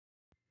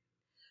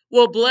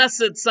Well,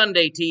 blessed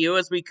Sunday to you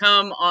as we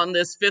come on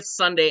this fifth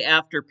Sunday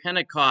after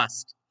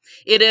Pentecost.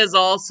 It is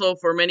also,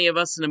 for many of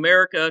us in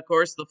America, of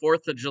course, the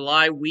 4th of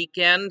July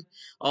weekend,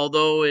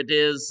 although it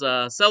is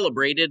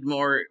celebrated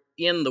more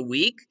in the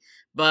week.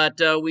 But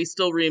we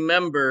still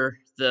remember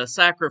the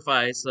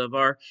sacrifice of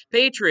our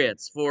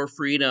patriots for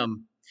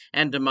freedom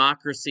and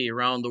democracy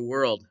around the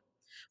world.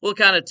 We'll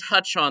kind of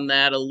touch on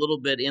that a little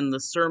bit in the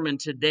sermon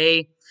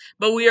today,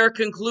 but we are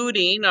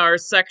concluding our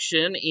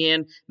section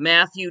in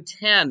Matthew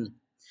 10,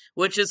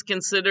 which is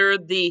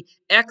considered the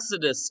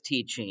Exodus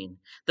teaching,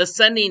 the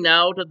sending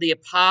out of the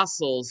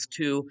apostles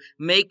to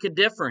make a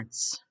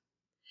difference.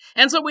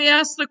 And so we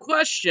ask the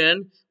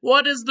question,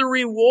 what is the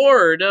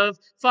reward of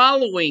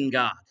following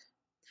God?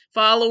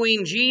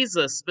 Following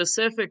Jesus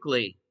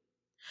specifically?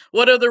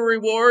 What are the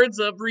rewards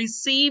of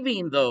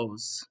receiving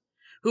those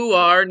who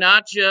are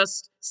not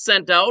just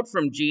sent out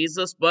from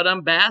Jesus, but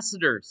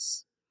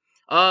ambassadors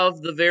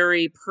of the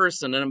very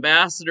person? An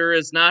ambassador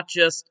is not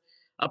just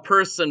a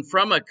person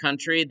from a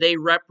country, they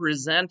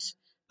represent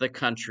the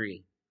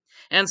country.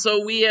 And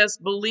so we as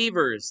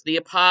believers, the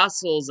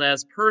apostles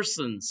as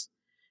persons,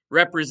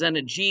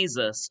 represented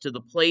Jesus to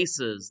the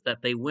places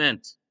that they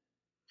went.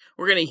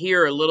 We're going to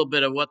hear a little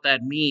bit of what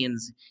that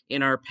means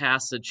in our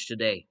passage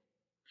today.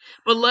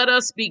 But let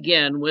us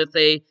begin with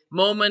a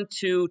moment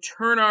to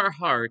turn our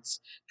hearts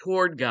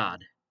toward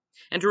God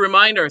and to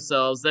remind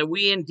ourselves that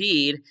we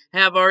indeed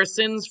have our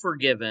sins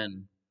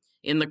forgiven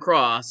in the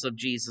cross of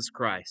Jesus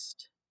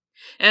Christ.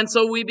 And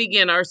so we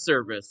begin our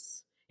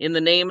service in the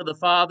name of the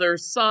Father,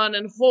 Son,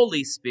 and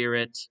Holy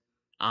Spirit.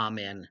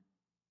 Amen.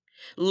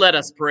 Let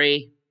us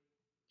pray.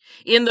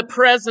 In the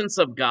presence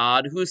of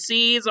God, who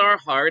sees our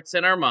hearts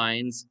and our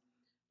minds,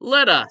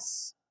 let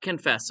us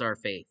confess our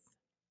faith.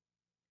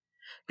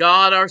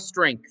 God, our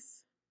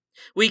strength,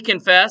 we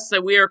confess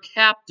that we are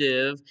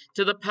captive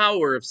to the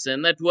power of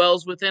sin that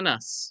dwells within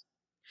us.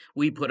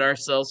 We put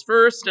ourselves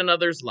first and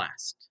others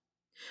last.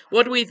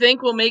 What we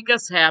think will make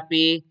us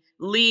happy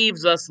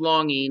leaves us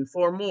longing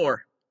for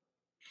more.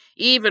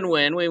 Even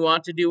when we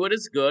want to do what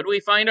is good, we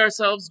find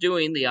ourselves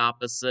doing the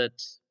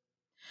opposite.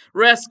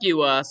 Rescue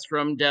us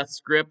from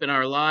death's grip in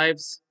our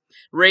lives.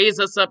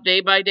 Raise us up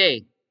day by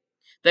day,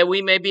 that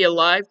we may be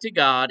alive to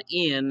God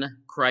in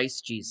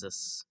Christ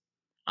Jesus.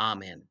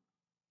 Amen.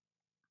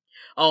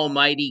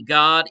 Almighty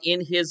God,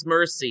 in his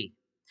mercy,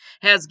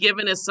 has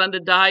given his Son to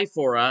die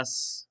for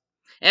us,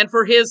 and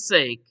for his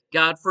sake,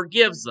 God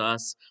forgives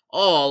us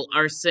all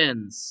our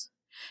sins.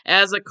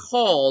 As a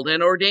called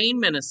and ordained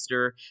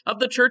minister of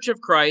the Church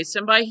of Christ,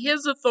 and by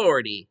his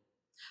authority,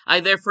 I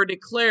therefore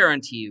declare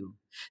unto you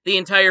the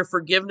entire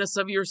forgiveness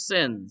of your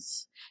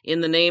sins,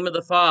 in the name of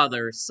the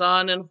Father,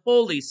 Son, and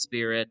Holy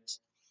Spirit.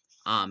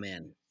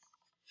 Amen.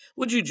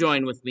 Would you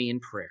join with me in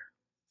prayer?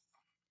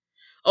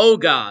 O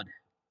God,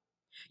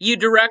 you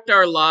direct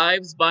our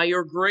lives by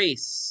your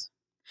grace,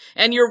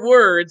 and your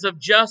words of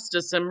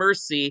justice and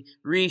mercy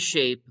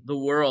reshape the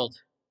world.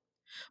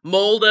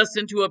 Mold us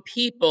into a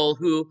people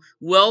who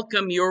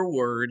welcome your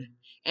word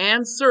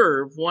and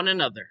serve one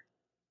another.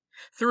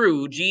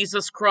 Through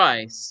Jesus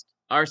Christ,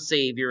 our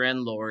Savior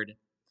and Lord.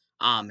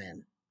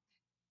 Amen.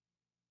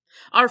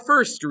 Our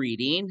first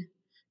reading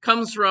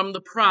comes from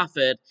the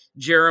prophet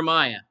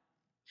Jeremiah,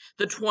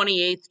 the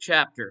 28th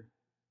chapter,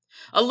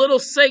 a little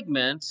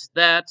segment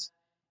that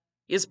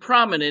is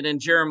prominent in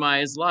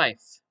Jeremiah's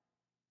life.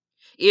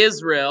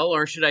 Israel,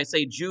 or should I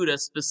say Judah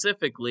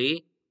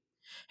specifically,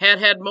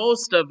 had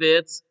most of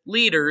its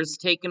leaders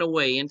taken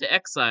away into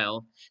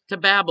exile to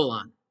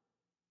Babylon,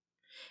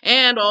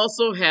 and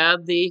also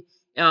had the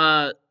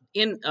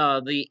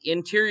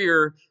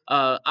interior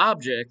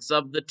objects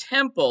of the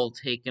temple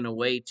taken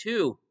away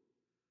too.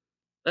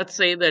 Let's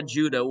say that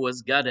Judah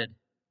was gutted.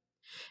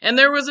 And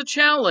there was a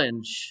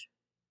challenge.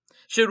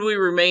 Should we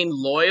remain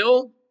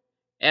loyal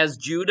as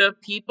Judah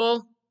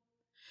people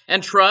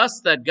and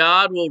trust that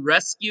God will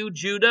rescue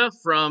Judah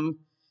from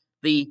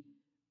the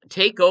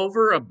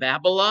takeover of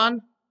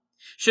Babylon?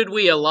 Should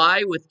we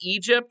ally with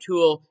Egypt, who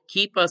will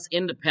keep us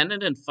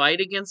independent and fight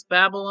against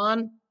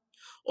Babylon?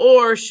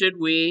 Or should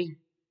we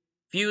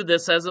view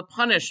this as a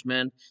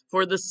punishment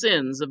for the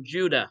sins of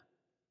Judah?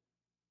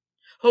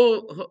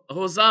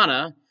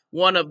 Hosanna,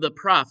 one of the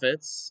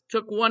prophets,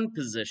 took one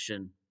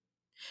position,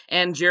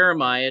 and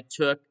Jeremiah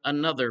took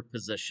another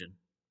position.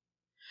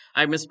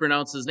 I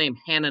mispronounced his name,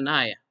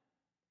 Hananiah.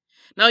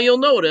 Now you'll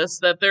notice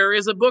that there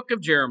is a book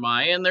of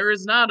Jeremiah and there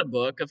is not a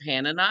book of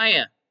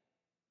Hananiah.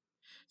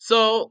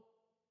 So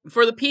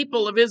for the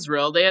people of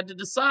Israel, they had to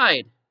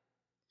decide,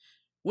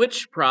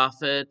 which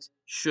prophet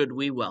should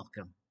we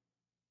welcome?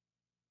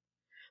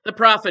 The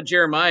prophet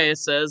Jeremiah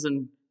says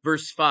in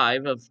verse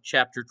 5 of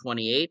chapter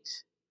 28,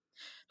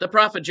 the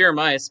prophet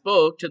Jeremiah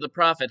spoke to the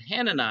prophet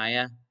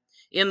Hananiah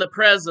in the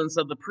presence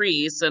of the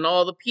priests and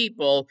all the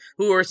people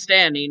who were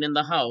standing in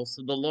the house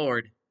of the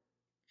Lord.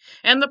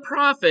 And the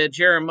prophet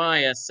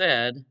Jeremiah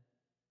said,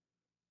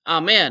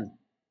 Amen.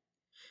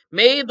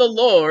 May the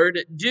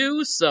Lord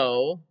do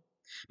so.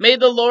 May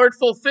the Lord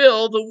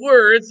fulfill the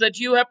words that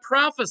you have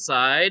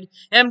prophesied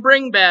and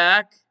bring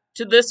back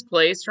to this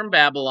place from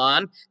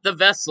Babylon the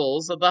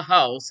vessels of the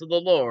house of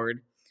the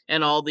Lord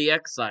and all the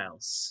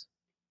exiles.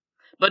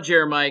 But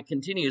Jeremiah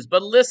continues,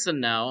 but listen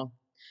now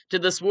to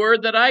this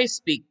word that I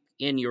speak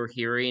in your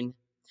hearing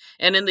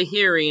and in the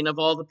hearing of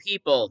all the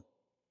people.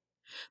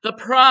 The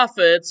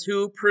prophets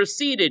who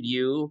preceded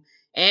you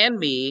and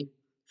me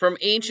from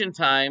ancient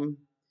time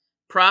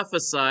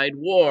prophesied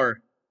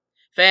war,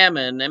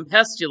 famine, and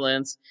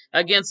pestilence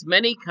against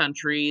many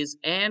countries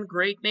and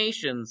great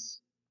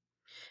nations.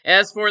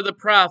 As for the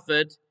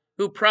prophet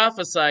who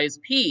prophesies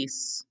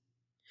peace,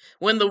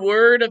 when the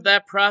word of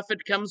that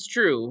prophet comes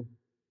true,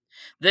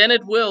 then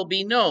it will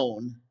be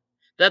known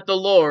that the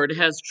Lord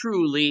has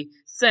truly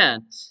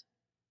sent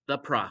the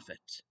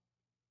prophet.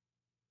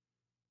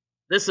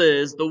 This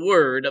is the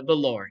word of the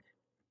Lord.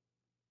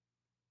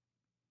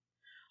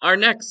 Our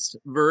next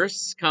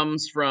verse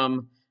comes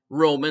from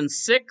Romans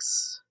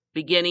 6,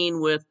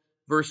 beginning with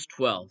verse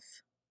 12.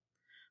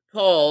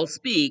 Paul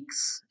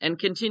speaks and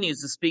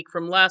continues to speak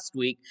from last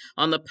week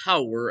on the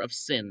power of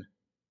sin.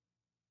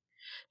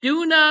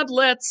 Do not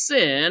let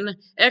sin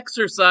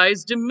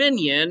exercise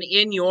dominion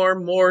in your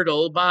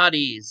mortal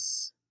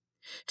bodies,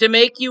 to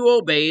make you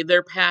obey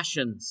their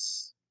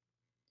passions.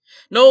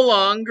 No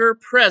longer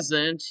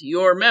present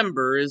your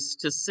members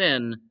to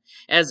sin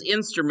as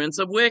instruments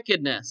of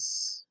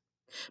wickedness,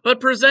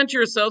 but present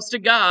yourselves to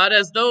God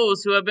as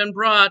those who have been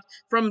brought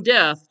from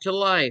death to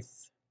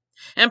life,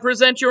 and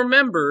present your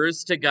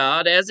members to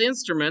God as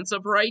instruments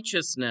of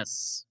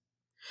righteousness.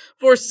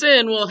 For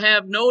sin will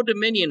have no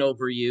dominion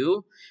over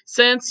you,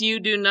 since you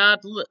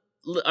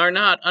are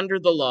not under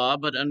the law,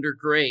 but under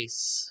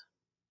grace.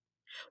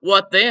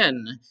 What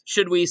then?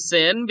 Should we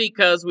sin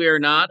because we are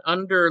not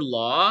under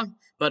law,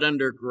 but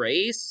under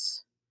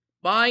grace?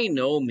 By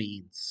no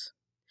means.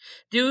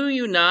 Do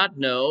you not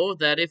know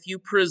that if you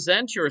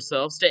present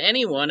yourselves to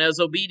anyone as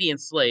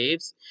obedient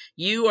slaves,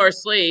 you are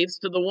slaves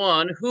to the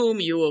one whom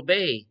you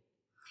obey,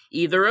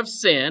 either of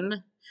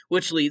sin,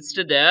 which leads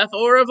to death,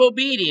 or of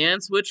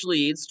obedience, which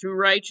leads to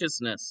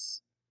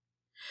righteousness?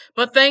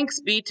 But thanks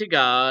be to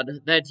God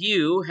that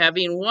you,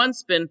 having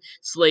once been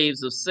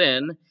slaves of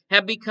sin,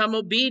 have become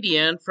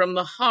obedient from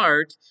the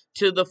heart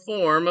to the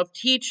form of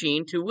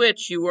teaching to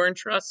which you were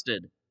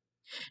entrusted,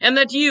 and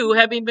that you,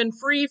 having been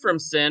free from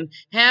sin,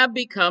 have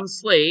become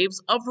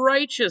slaves of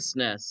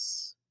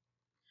righteousness.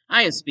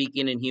 I am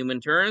speaking in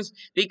human terms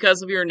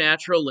because of your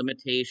natural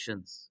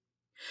limitations.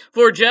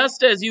 For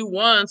just as you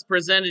once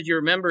presented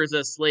your members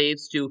as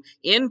slaves to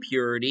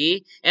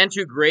impurity and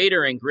to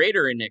greater and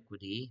greater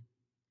iniquity,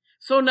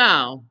 so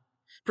now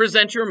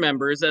present your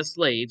members as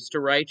slaves to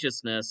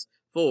righteousness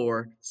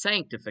for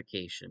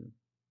sanctification.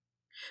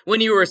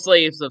 When you were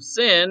slaves of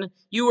sin,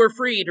 you were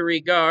free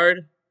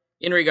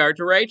in regard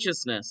to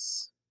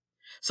righteousness.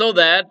 So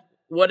that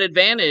what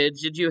advantage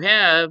did you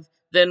have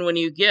then when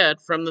you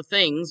get from the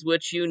things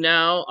which you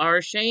now are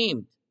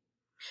ashamed?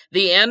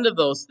 The end of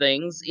those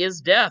things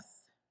is death.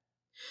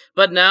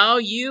 But now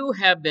you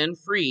have been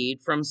freed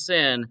from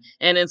sin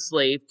and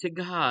enslaved to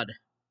God.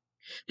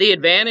 The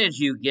advantage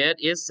you get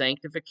is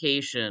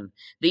sanctification.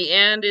 The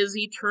end is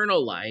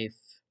eternal life.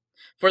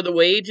 For the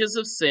wages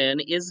of sin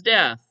is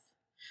death,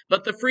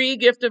 but the free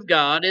gift of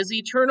God is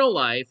eternal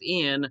life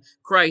in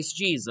Christ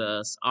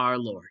Jesus our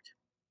Lord.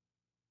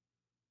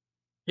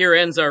 Here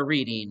ends our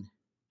reading,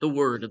 the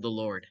word of the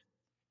Lord.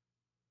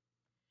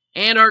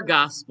 And our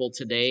gospel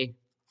today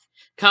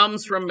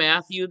comes from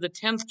Matthew, the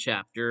 10th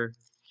chapter,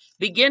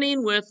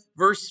 beginning with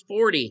verse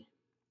 40.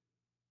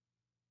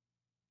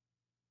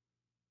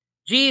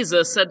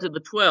 Jesus said to the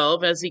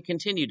 12 as he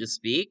continued to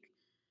speak,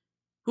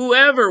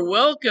 "Whoever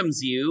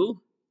welcomes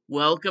you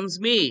welcomes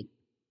me,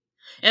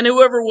 and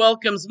whoever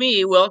welcomes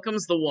me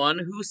welcomes the one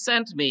who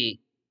sent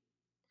me.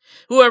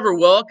 Whoever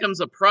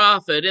welcomes a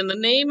prophet in the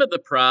name of the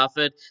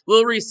prophet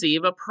will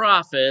receive a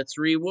prophet's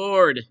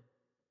reward.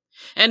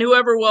 And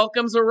whoever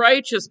welcomes a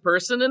righteous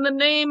person in the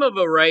name of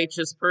a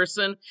righteous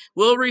person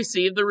will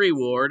receive the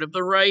reward of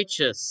the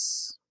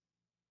righteous.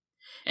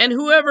 And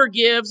whoever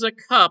gives a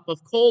cup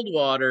of cold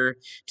water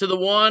to the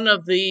one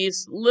of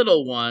these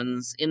little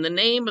ones in the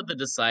name of the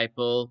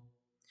disciple,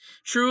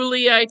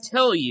 truly I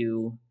tell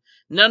you,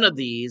 none of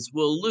these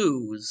will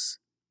lose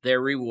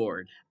their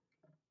reward."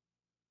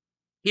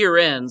 Here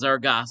ends our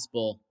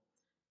gospel,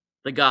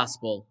 the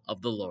gospel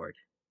of the Lord.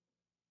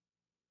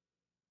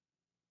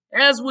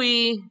 As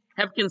we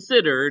have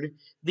considered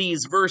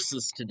these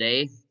verses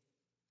today,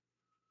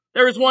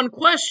 there is one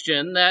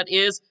question that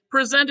is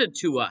presented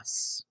to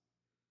us,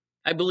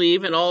 I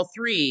believe, in all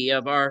three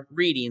of our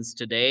readings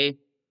today.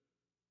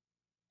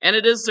 And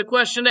it is the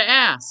question to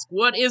ask: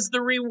 what is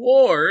the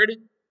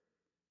reward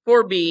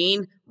for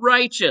being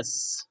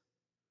righteous,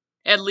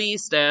 at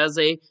least as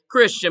a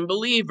Christian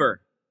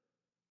believer?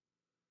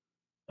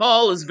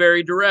 Paul is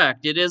very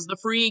direct. It is the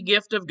free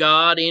gift of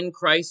God in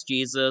Christ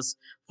Jesus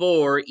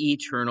for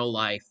eternal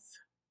life.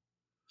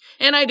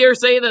 And I dare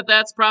say that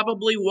that's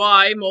probably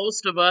why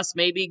most of us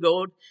maybe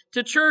go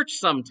to church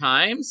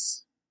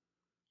sometimes,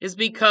 is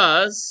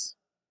because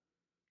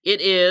it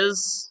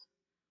is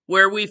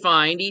where we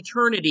find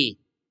eternity.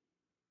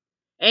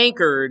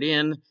 anchored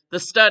in the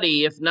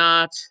study, if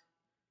not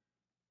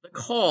the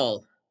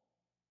call,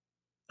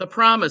 the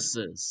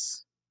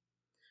promises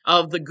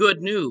of the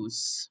good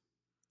news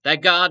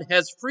that God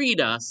has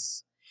freed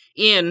us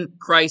in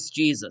Christ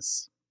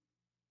Jesus.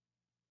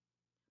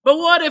 But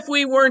what if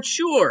we weren't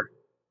sure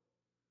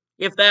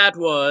if that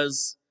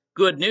was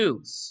good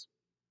news?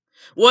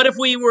 What if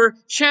we were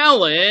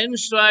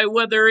challenged by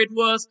whether it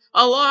was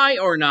a lie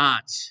or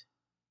not?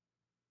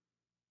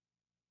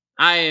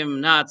 I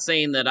am not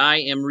saying that I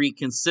am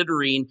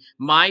reconsidering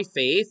my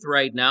faith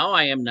right now.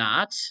 I am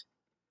not.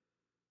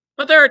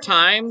 But there are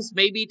times,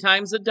 maybe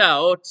times of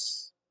doubt,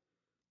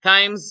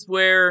 times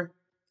where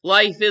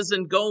life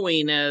isn't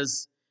going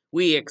as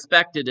we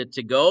expected it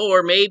to go,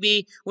 or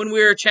maybe when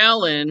we're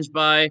challenged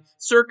by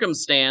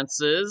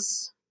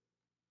circumstances.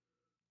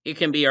 It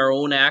can be our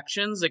own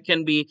actions, it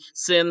can be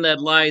sin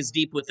that lies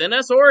deep within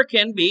us, or it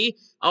can be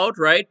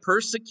outright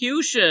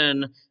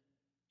persecution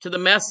to the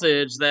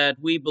message that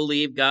we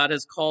believe God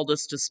has called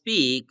us to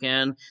speak,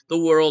 and the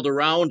world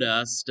around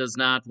us does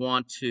not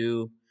want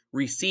to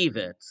receive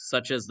it,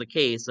 such as the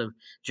case of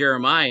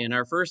Jeremiah in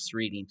our first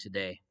reading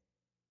today.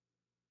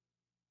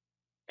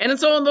 And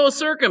so in those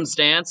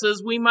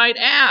circumstances, we might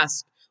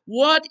ask,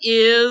 what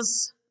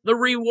is the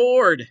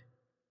reward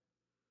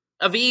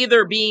of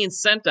either being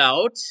sent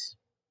out?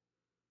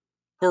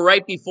 For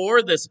right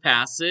before this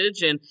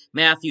passage in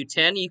Matthew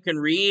 10, you can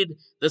read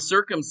the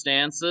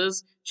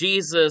circumstances.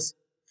 Jesus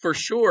for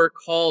sure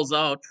calls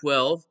out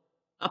 12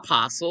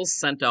 apostles,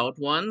 sent out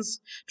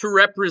ones, to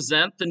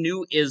represent the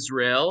new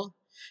Israel,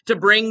 to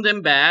bring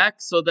them back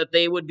so that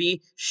they would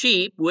be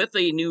sheep with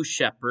a new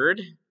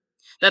shepherd,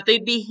 that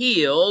they'd be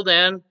healed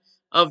and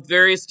of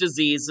various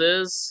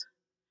diseases.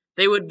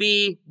 They would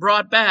be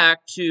brought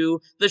back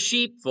to the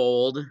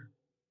sheepfold.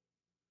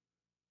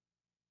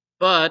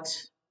 But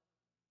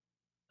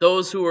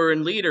those who were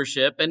in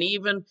leadership, and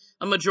even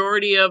a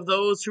majority of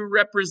those who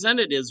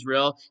represented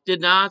Israel,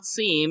 did not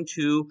seem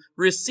to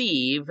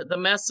receive the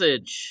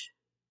message.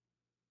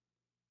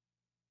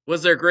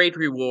 Was there great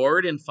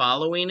reward in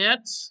following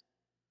it?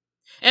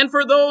 And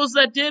for those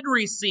that did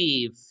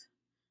receive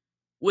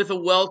with a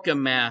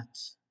welcome mat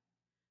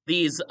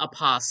these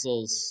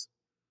apostles,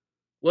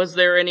 was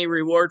there any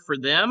reward for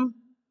them?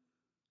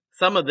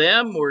 Some of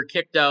them were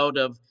kicked out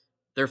of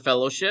their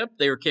fellowship.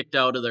 They were kicked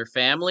out of their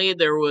family.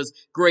 There was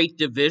great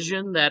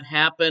division that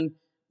happened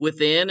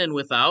within and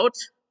without.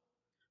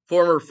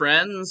 Former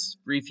friends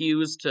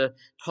refused to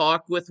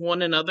talk with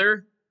one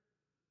another.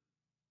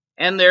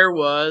 And there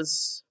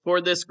was,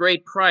 for this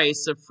great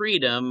price of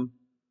freedom,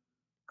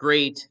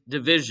 great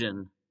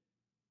division.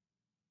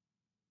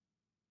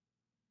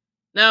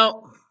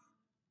 Now,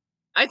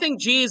 I think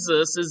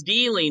Jesus is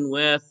dealing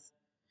with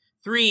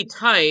three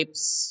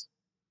types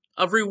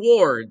of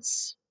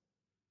rewards.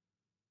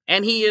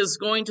 And he is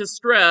going to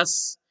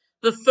stress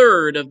the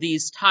third of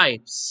these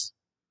types.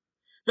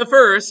 The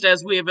first,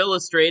 as we have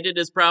illustrated,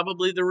 is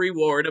probably the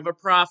reward of a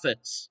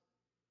prophet.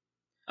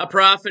 A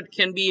prophet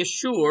can be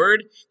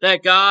assured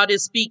that God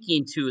is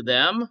speaking to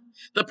them.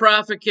 The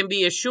prophet can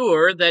be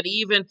assured that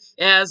even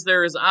as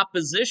there is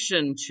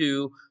opposition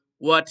to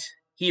what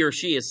he or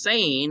she is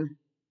saying,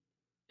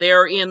 they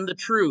are in the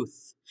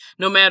truth,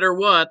 no matter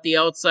what the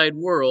outside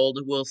world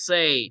will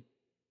say.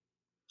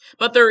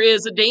 But there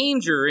is a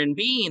danger in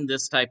being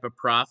this type of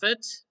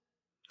prophet.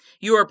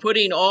 You are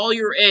putting all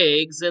your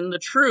eggs in the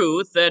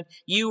truth that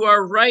you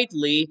are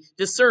rightly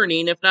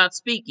discerning, if not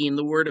speaking,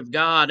 the word of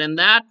God. And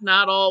that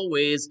not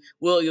always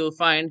will you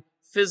find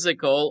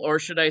physical, or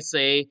should I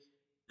say,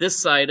 this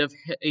side of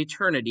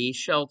eternity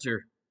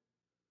shelter.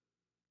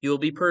 You will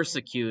be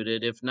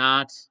persecuted, if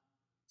not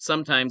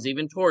sometimes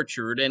even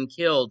tortured and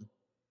killed,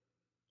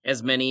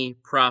 as many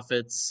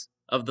prophets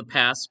of the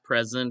past,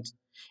 present,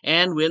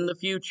 and in the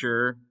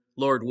future,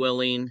 Lord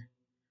willing,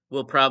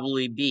 will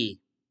probably be.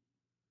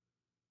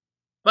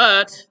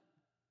 But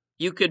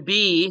you could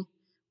be,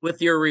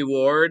 with your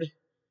reward,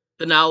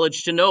 the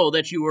knowledge to know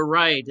that you were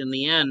right in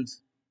the end,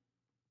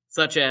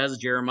 such as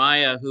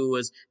Jeremiah, who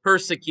was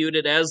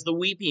persecuted as the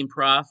weeping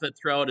prophet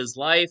throughout his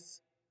life,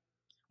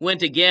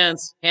 went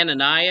against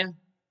Hananiah,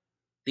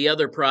 the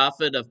other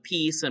prophet of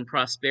peace and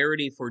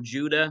prosperity for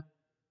Judah.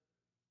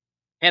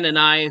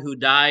 Hananiah, who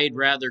died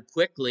rather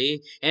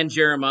quickly, and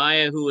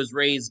Jeremiah, who was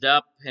raised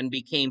up and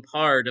became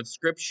part of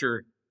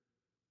Scripture,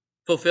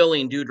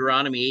 fulfilling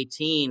Deuteronomy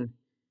 18,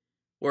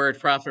 where a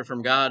prophet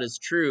from God is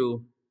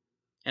true,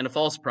 and a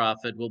false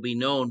prophet will be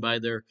known by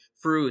their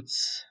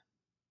fruits.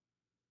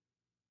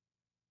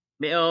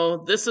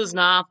 This is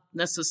not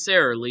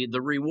necessarily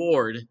the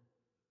reward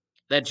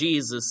that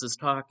Jesus is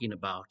talking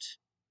about.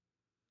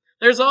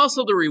 There's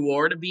also the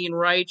reward of being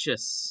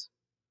righteous,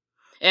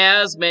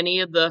 as many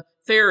of the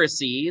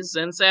Pharisees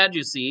and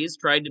Sadducees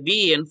tried to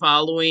be in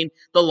following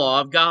the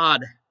law of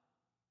God,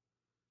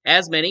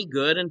 as many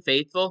good and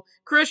faithful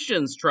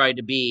Christians tried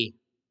to be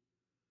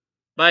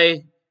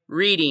by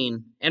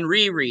reading and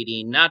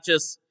rereading not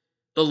just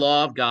the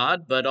law of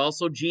God, but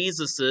also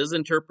Jesus's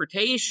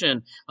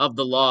interpretation of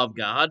the law of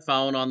God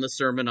found on the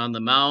Sermon on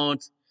the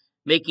Mount,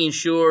 making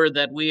sure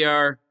that we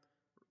are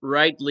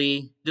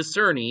rightly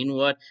discerning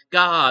what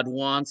God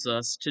wants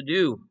us to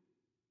do.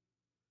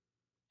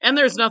 And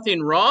there's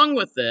nothing wrong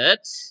with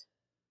it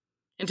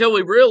until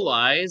we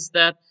realize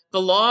that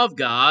the law of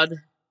God,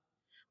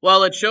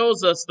 while it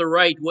shows us the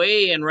right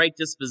way and right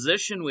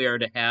disposition we are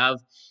to have,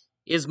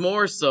 is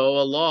more so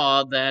a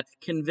law that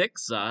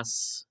convicts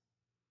us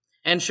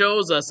and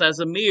shows us as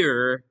a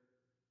mirror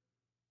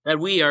that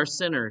we are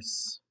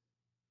sinners,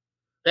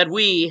 that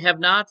we have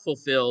not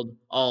fulfilled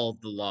all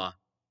of the law.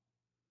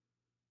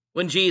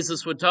 When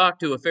Jesus would talk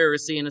to a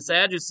Pharisee and a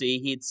Sadducee,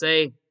 he'd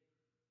say,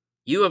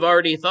 "You have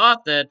already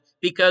thought that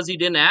because you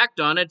didn't act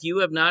on it, you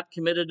have not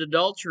committed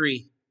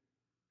adultery.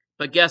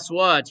 But guess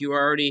what? You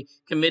are already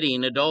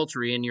committing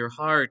adultery in your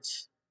heart."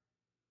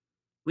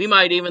 We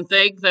might even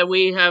think that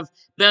we have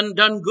been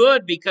done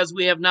good because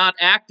we have not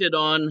acted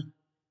on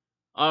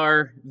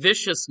our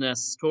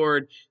viciousness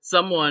toward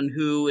someone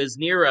who is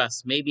near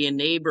us, maybe a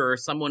neighbor or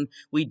someone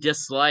we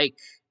dislike.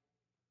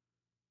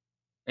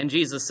 And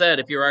Jesus said,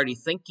 if you're already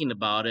thinking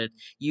about it,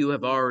 you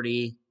have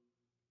already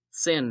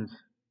sinned.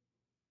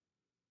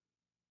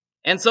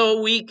 And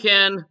so we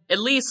can at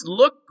least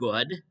look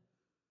good,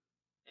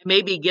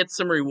 maybe get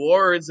some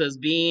rewards as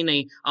being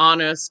an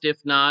honest,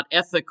 if not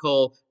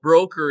ethical,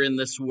 broker in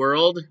this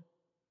world.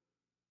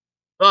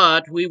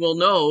 But we will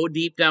know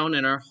deep down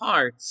in our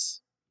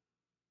hearts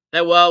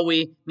that while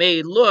we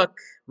may look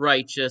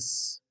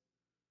righteous,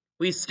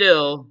 we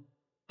still,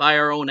 by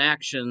our own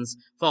actions,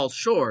 fall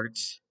short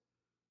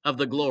of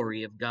the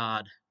glory of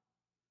God.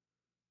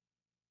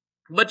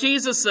 But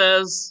Jesus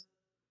says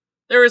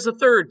there is a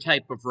third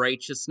type of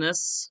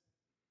righteousness,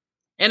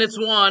 and it's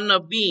one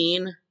of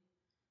being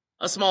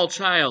a small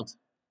child.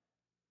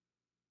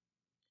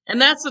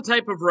 And that's the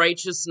type of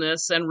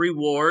righteousness and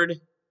reward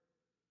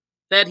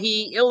that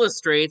he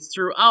illustrates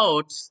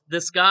throughout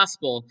this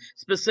gospel,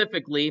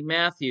 specifically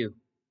Matthew.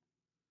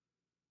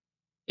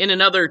 In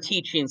another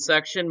teaching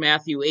section,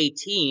 Matthew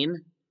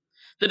 18,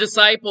 the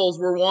disciples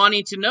were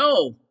wanting to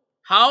know,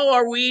 how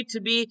are we to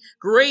be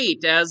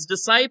great as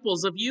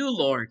disciples of you,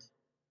 Lord?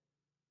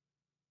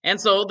 And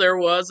so there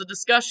was a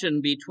discussion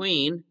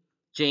between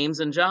James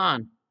and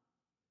John.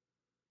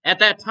 At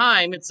that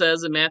time, it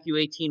says in Matthew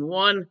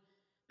 18:1,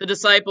 the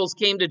disciples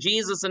came to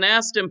Jesus and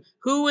asked him,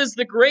 "Who is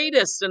the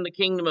greatest in the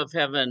kingdom of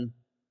heaven?"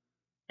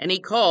 And he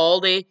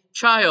called a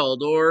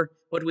child, or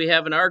what we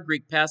have in our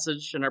Greek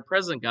passage in our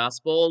present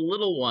gospel, a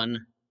little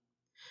one,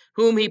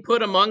 whom he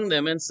put among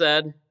them and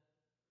said,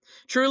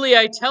 "Truly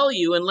I tell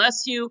you,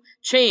 unless you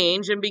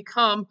change and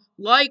become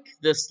like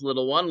this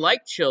little one,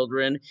 like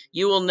children,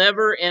 you will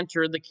never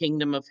enter the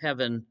kingdom of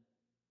heaven.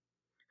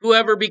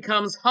 Whoever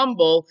becomes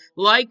humble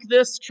like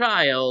this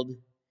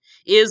child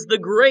is the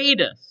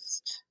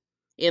greatest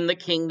in the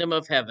kingdom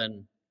of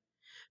heaven.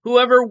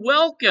 Whoever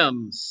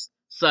welcomes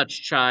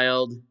such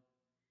child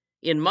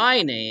in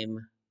my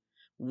name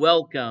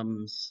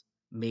welcomes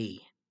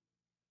me."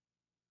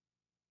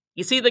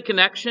 You see the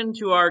connection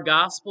to our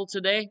gospel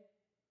today?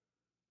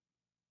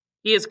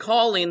 He is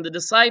calling the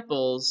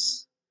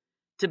disciples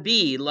to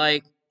be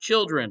like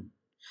children,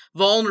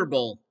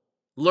 vulnerable,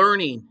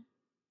 learning,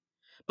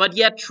 but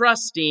yet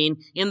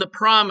trusting in the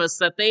promise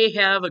that they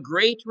have a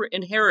great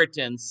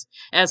inheritance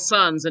as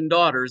sons and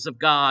daughters of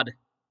God,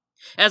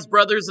 as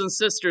brothers and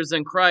sisters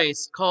in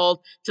Christ,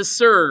 called to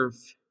serve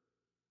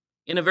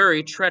in a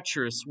very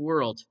treacherous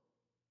world.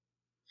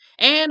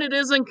 And it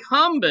is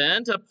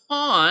incumbent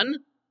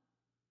upon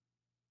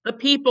the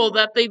people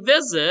that they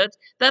visit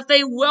that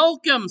they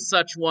welcome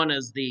such one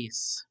as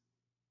these.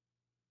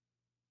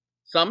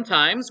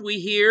 Sometimes we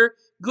hear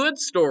good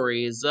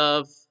stories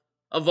of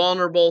a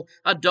vulnerable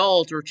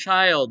adult or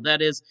child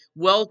that is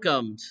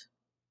welcomed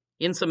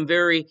in some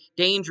very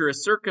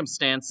dangerous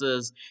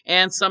circumstances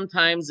and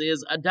sometimes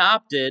is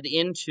adopted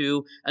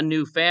into a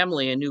new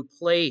family, a new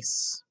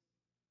place.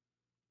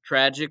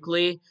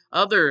 Tragically,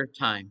 other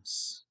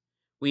times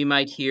we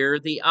might hear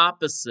the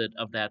opposite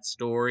of that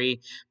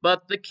story,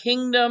 but the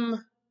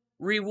kingdom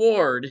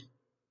reward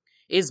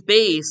is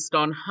based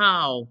on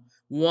how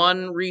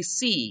one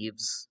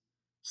receives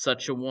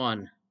such a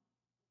one.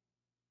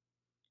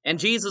 And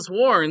Jesus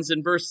warns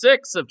in verse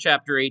 6 of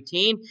chapter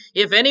 18,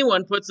 if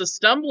anyone puts a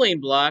stumbling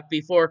block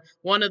before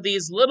one of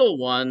these little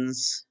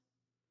ones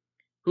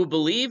who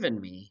believe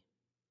in me,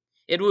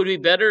 it would be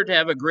better to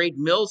have a great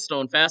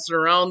millstone fastened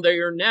around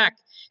your neck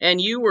and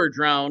you were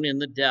drowned in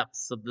the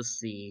depths of the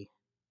sea.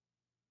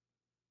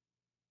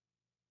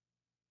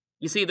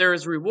 You see, there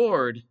is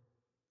reward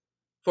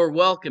for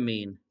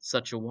welcoming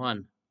such a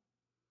one.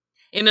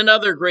 In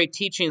another great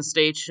teaching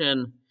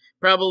station,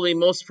 probably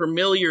most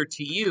familiar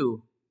to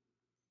you,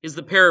 is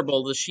the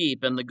parable of the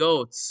sheep and the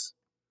goats.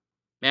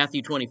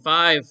 Matthew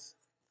 25,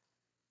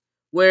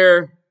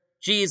 where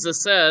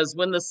Jesus says,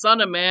 when the Son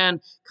of Man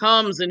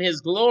comes in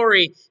his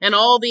glory and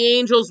all the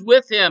angels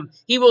with him,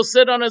 he will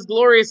sit on his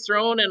glorious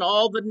throne and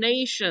all the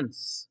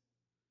nations.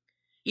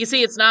 You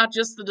see, it's not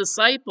just the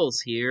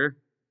disciples here.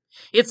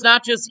 It's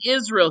not just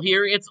Israel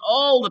here. It's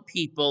all the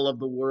people of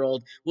the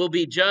world will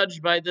be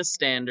judged by the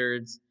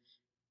standards.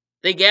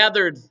 They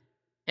gathered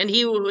And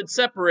he would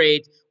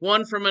separate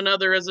one from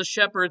another as a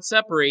shepherd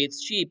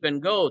separates sheep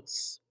and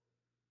goats.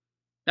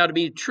 Now, to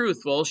be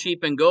truthful,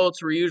 sheep and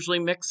goats were usually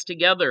mixed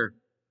together.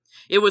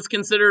 It was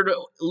considered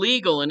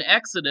legal in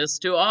Exodus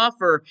to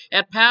offer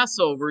at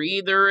Passover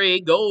either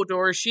a goat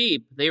or a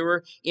sheep. They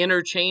were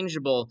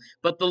interchangeable,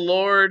 but the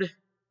Lord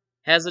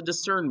has a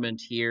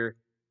discernment here.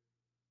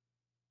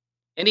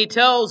 And he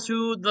tells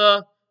who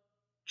the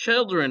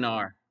children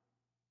are,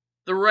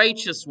 the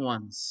righteous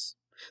ones,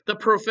 the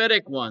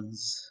prophetic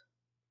ones.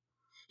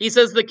 He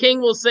says, the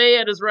king will say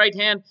at his right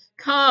hand,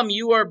 "Come,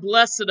 you are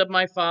blessed of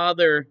my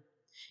Father,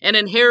 and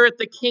inherit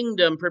the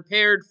kingdom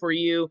prepared for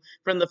you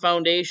from the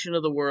foundation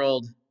of the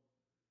world.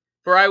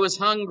 For I was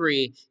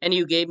hungry, and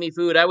you gave me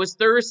food. I was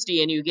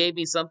thirsty, and you gave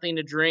me something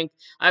to drink.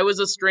 I was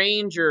a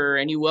stranger,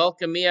 and you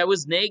welcomed me. I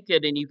was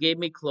naked, and you gave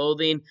me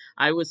clothing.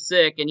 I was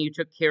sick, and you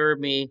took care of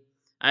me.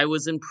 I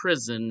was in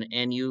prison,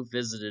 and you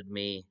visited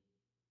me."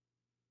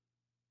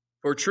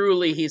 For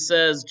truly, he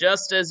says,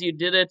 just as you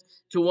did it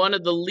to one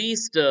of the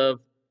least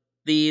of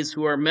these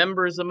who are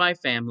members of my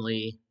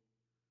family,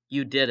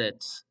 you did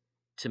it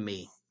to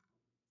me.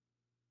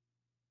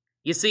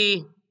 You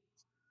see,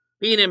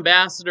 being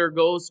ambassador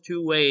goes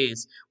two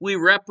ways. We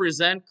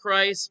represent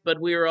Christ,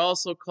 but we are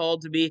also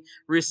called to be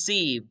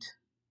received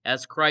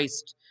as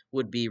Christ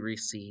would be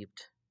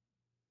received.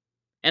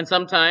 And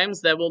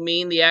sometimes that will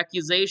mean the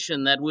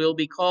accusation that we'll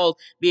be called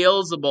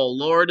Beelzebul,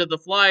 Lord of the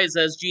Flies,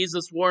 as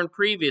Jesus warned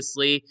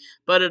previously,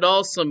 but it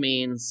also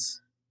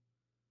means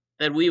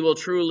that we will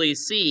truly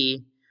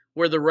see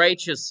where the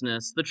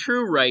righteousness, the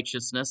true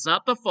righteousness,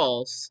 not the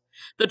false,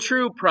 the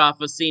true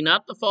prophecy,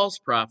 not the false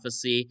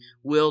prophecy,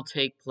 will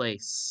take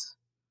place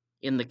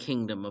in the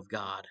kingdom of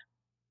God.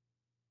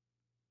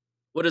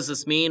 What does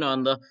this mean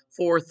on the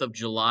 4th of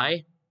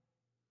July?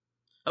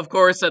 Of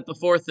course, at the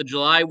 4th of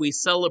July, we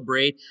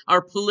celebrate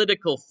our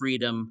political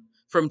freedom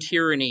from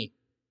tyranny.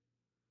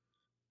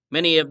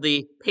 Many of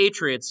the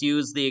patriots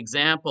use the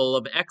example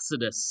of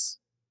Exodus,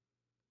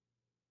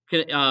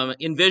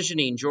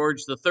 envisioning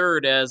George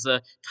III as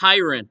a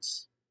tyrant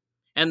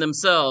and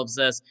themselves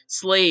as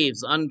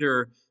slaves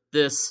under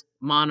this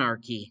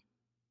monarchy,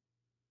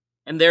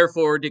 and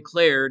therefore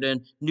declared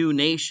a new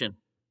nation.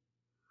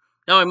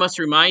 Now, I must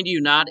remind you,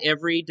 not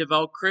every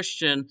devout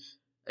Christian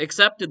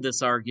accepted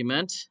this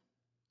argument.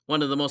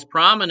 One of the most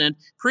prominent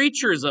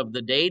preachers of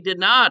the day did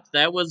not.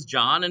 That was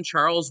John and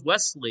Charles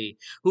Wesley,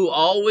 who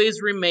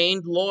always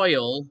remained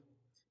loyal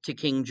to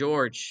King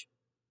George.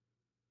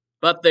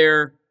 But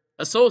their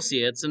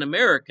associates in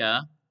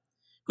America,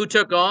 who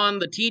took on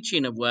the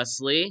teaching of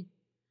Wesley,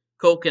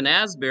 Coke and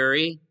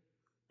Asbury,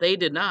 they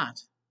did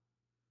not.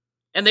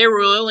 And they were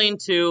willing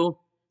to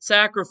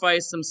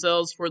sacrifice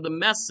themselves for the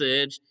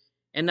message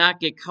and not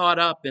get caught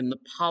up in the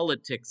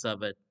politics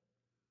of it,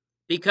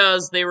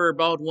 because they were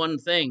about one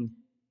thing: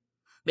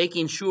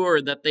 making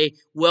sure that they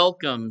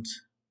welcomed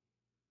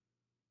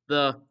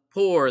the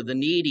poor, the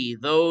needy,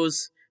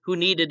 those who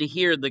needed to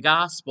hear the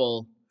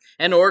gospel,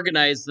 and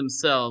organized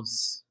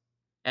themselves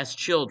as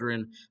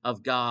children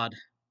of God.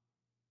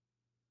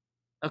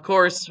 Of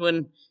course,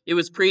 when it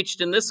was preached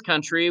in this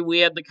country, we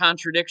had the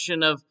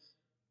contradiction of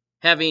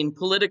having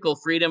political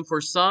freedom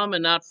for some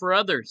and not for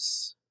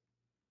others.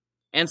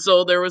 And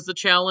so there was the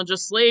challenge of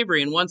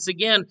slavery. And once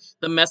again,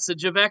 the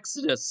message of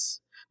Exodus,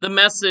 the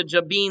message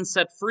of being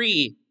set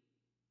free,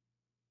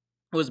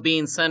 was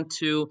being sent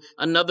to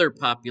another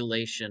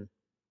population.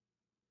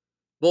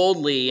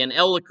 Boldly and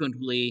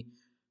eloquently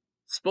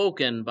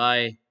spoken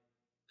by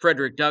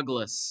Frederick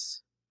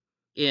Douglass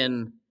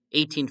in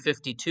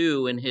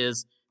 1852 in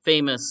his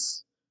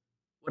famous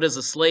 "What Does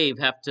a Slave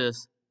Have to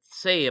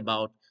Say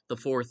About the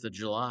 4th of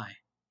July?"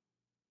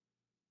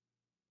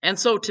 And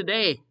so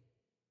today,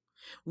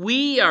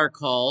 we are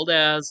called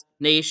as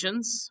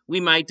nations. We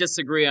might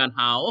disagree on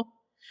how,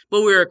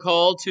 but we are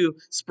called to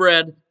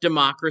spread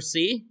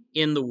democracy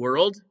in the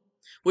world.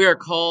 We are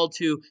called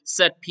to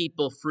set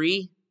people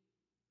free.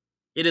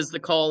 It is the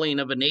calling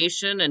of a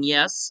nation, and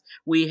yes,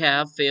 we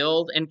have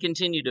failed and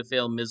continue to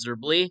fail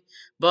miserably,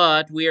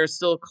 but we are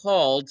still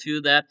called to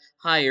that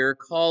higher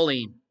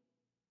calling.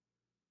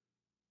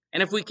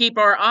 And if we keep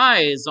our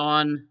eyes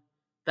on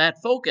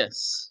that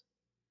focus,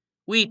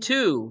 we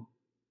too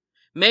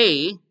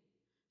may,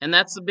 and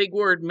that's the big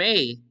word,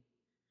 may,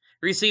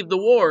 receive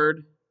the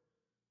word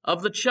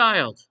of the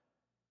child.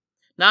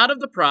 Not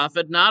of the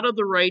prophet, not of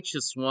the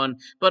righteous one,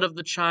 but of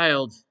the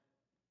child.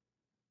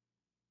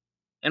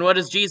 And what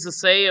does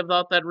Jesus say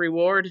about that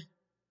reward?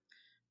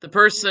 The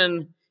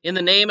person in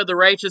the name of the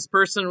righteous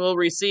person will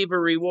receive a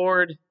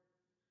reward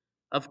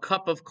of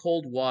cup of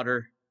cold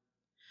water.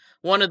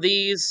 One of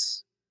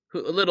these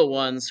little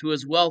ones who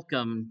has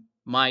welcomed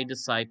my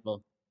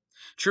disciple.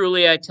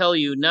 Truly, I tell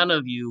you, none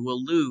of you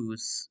will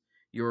lose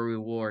your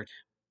reward.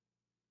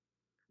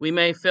 We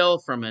may fail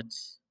from it.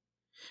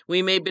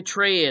 We may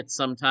betray it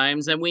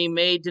sometimes, and we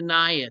may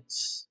deny it.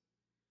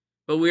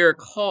 But we are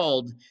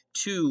called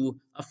to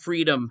a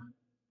freedom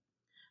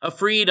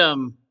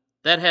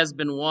that has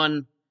been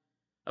won,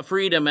 a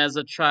freedom as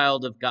a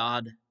child of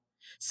God,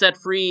 set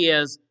free,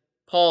 as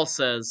Paul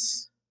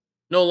says,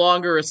 no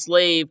longer a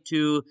slave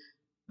to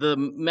the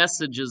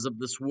messages of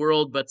this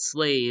world, but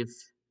slave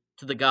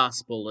to the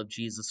gospel of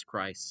Jesus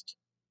Christ.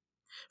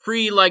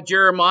 Free like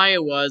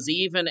Jeremiah was,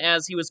 even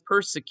as he was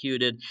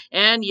persecuted,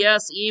 and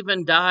yes,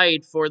 even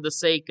died for the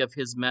sake of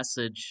his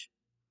message.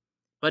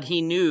 But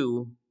he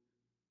knew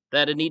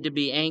that it needed to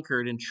be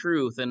anchored in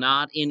truth and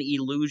not in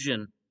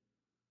illusion.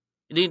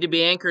 It needed to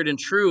be anchored in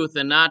truth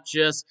and not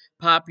just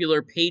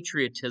popular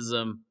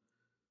patriotism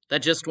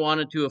that just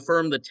wanted to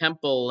affirm the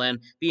temple and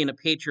being a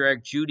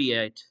patriarch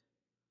Judaite,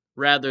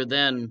 rather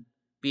than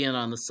being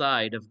on the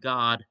side of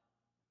God.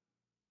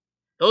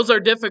 Those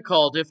are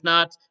difficult, if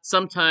not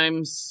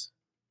sometimes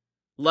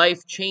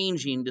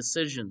life-changing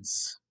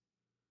decisions,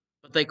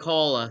 but they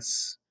call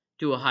us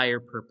to a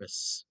higher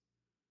purpose.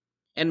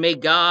 And may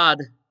God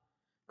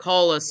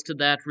call us to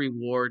that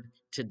reward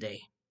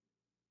today.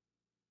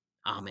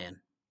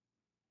 Amen.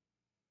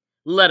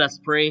 Let us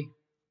pray.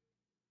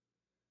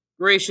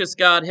 Gracious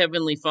God,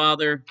 Heavenly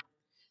Father,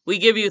 we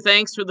give you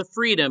thanks for the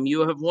freedom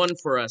you have won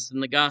for us in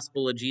the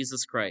gospel of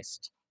Jesus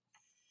Christ.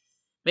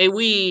 May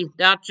we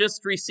not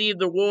just receive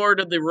the reward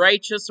of the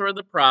righteous or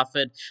the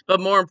prophet,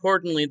 but more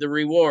importantly, the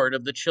reward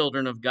of the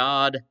children of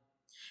God.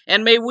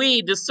 And may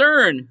we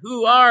discern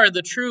who are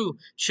the true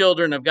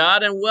children of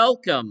God and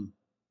welcome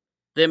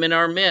them in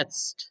our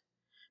midst.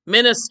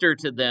 Minister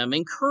to them,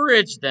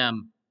 encourage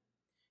them,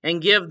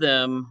 and give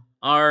them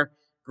our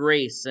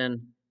grace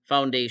and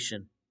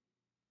foundation.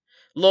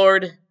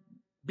 Lord,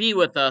 be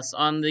with us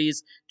on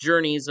these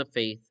journeys of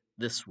faith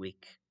this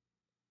week.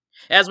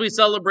 As we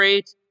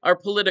celebrate our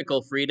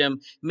political freedom,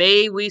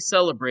 may we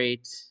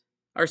celebrate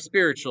our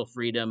spiritual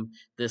freedom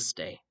this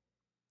day.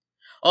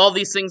 All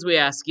these things we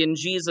ask in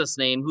Jesus'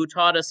 name, who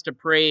taught us to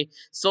pray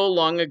so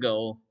long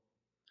ago.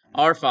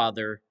 Our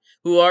Father,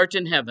 who art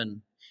in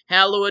heaven,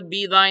 hallowed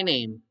be thy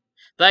name.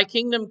 Thy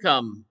kingdom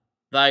come,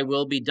 thy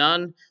will be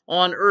done,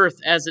 on earth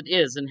as it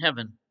is in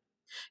heaven.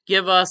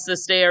 Give us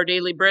this day our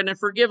daily bread, and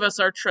forgive us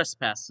our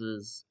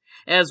trespasses,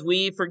 as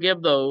we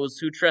forgive those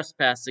who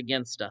trespass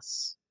against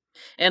us.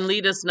 And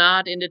lead us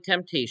not into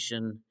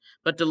temptation,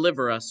 but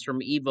deliver us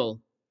from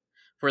evil.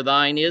 For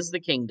thine is the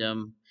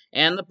kingdom,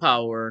 and the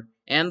power,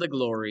 and the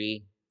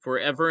glory,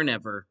 forever and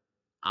ever.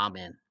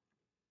 Amen.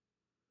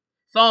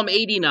 Psalm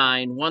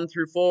 89, 1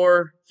 through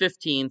 4,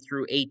 15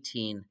 through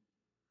 18.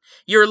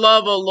 Your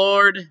love, O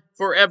Lord,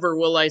 forever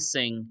will I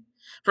sing.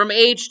 From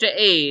age to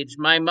age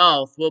my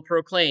mouth will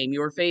proclaim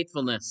your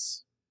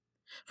faithfulness.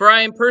 For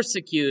I am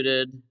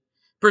persuaded,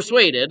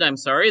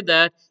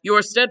 that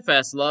your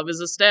steadfast love is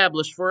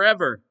established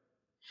forever,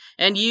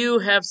 and you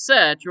have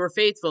set your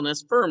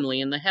faithfulness firmly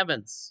in the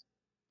heavens.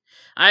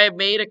 I have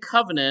made a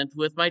covenant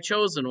with my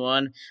chosen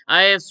one.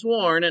 I have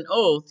sworn an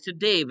oath to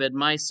David,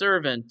 my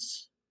servant.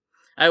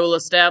 I will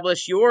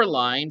establish your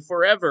line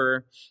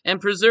forever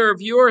and preserve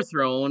your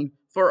throne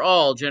for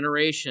all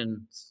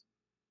generations.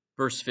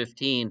 Verse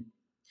 15.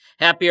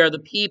 Happy are the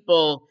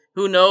people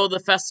who know the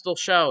festal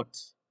shout.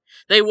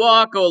 They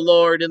walk, O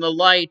Lord, in the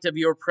light of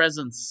your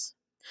presence.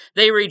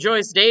 They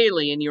rejoice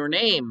daily in your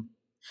name.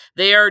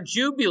 They are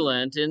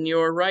jubilant in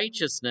your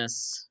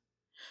righteousness.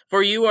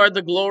 For you are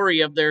the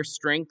glory of their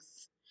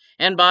strength,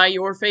 and by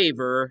your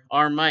favor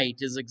our might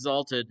is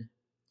exalted.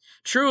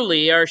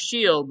 Truly our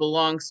shield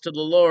belongs to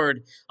the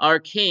Lord, our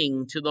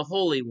King, to the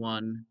Holy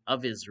One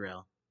of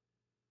Israel.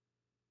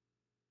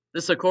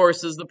 This, of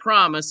course, is the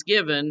promise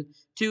given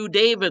to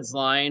David's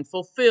line,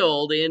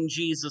 fulfilled in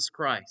Jesus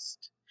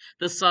Christ,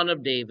 the Son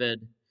of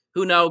David,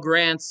 who now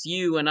grants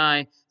you and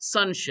I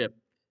sonship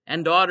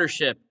and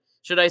daughtership,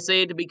 should I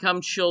say, to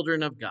become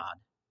children of God.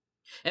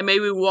 And may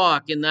we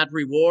walk in that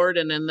reward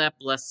and in that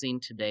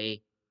blessing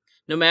today,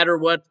 no matter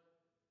what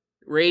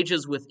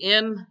rages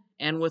within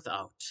and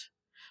without.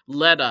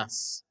 Let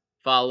us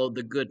follow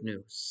the good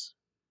news.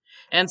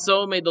 And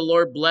so may the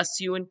Lord bless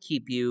you and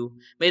keep you.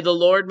 May the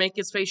Lord make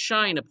his face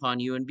shine upon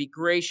you and be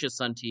gracious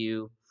unto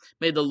you.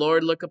 May the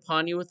Lord look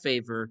upon you with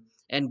favor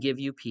and give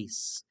you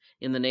peace.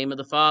 In the name of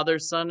the Father,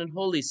 Son, and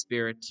Holy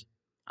Spirit.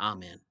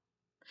 Amen.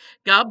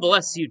 God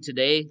bless you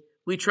today.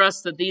 We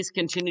trust that these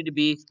continue to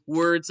be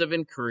words of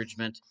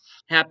encouragement.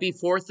 Happy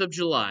 4th of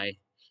July.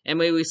 And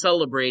may we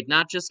celebrate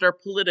not just our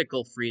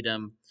political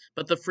freedom,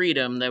 but the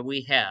freedom that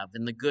we have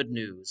in the good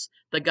news,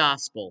 the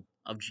gospel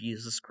of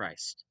Jesus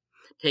Christ.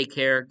 Take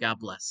care. God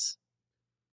bless.